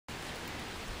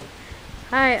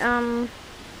Hi,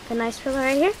 the nice fella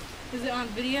right here? Is it on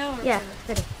video or? Yeah,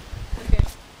 video. Okay.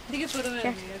 I think it's what I'm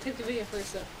Okay. video. Take the video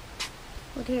first though.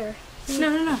 What here?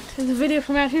 No. Take the video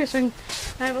from out here so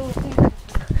I have a little thing.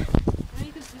 Now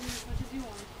you can zoom in as much as you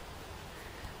want.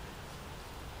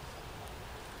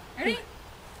 Ready?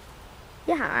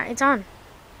 Yeah, it's on.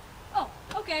 Oh,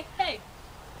 okay. Hey.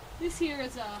 This here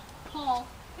is Paul.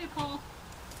 Hey Paul.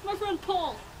 My friend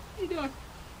Paul. How you doing?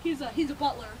 He's a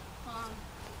butler.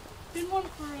 Been one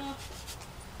for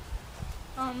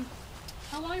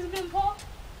how long has it been, Paul?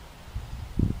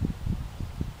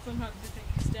 Sometimes I think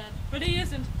he's dead, but he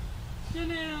isn't.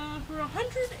 Been for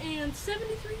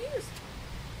 173 years.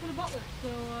 For the butler. So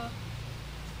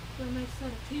got a nice set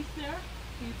of teeth there.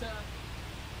 He's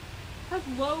has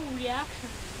low reaction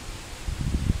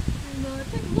rate. And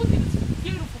take a look at his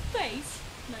beautiful face.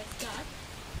 Nice guy.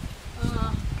 He's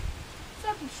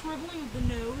got some shriveling of the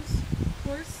nose, of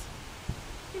course.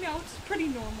 You know, it's pretty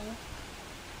normal.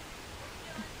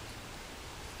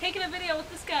 Taking a video with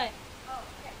this guy. Oh,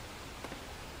 okay.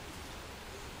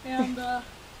 And,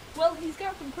 well, he's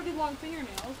got some pretty long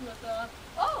fingernails, but,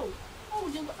 well,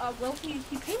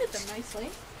 he painted them nicely.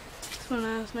 This one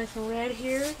is nice and red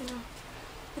here, you know.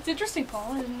 It's interesting,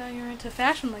 Paul. I didn't know you were into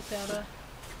fashion like that.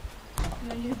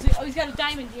 You know, he's got a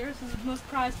diamond here. This is his most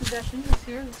prized possession. This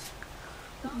here is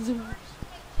zoomers.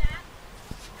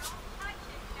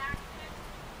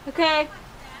 Okay.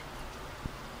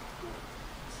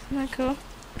 Isn't that cool?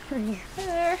 Yeah. Hey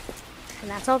there. And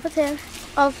that's all for today.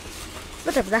 Of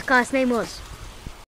whatever that guy's name was.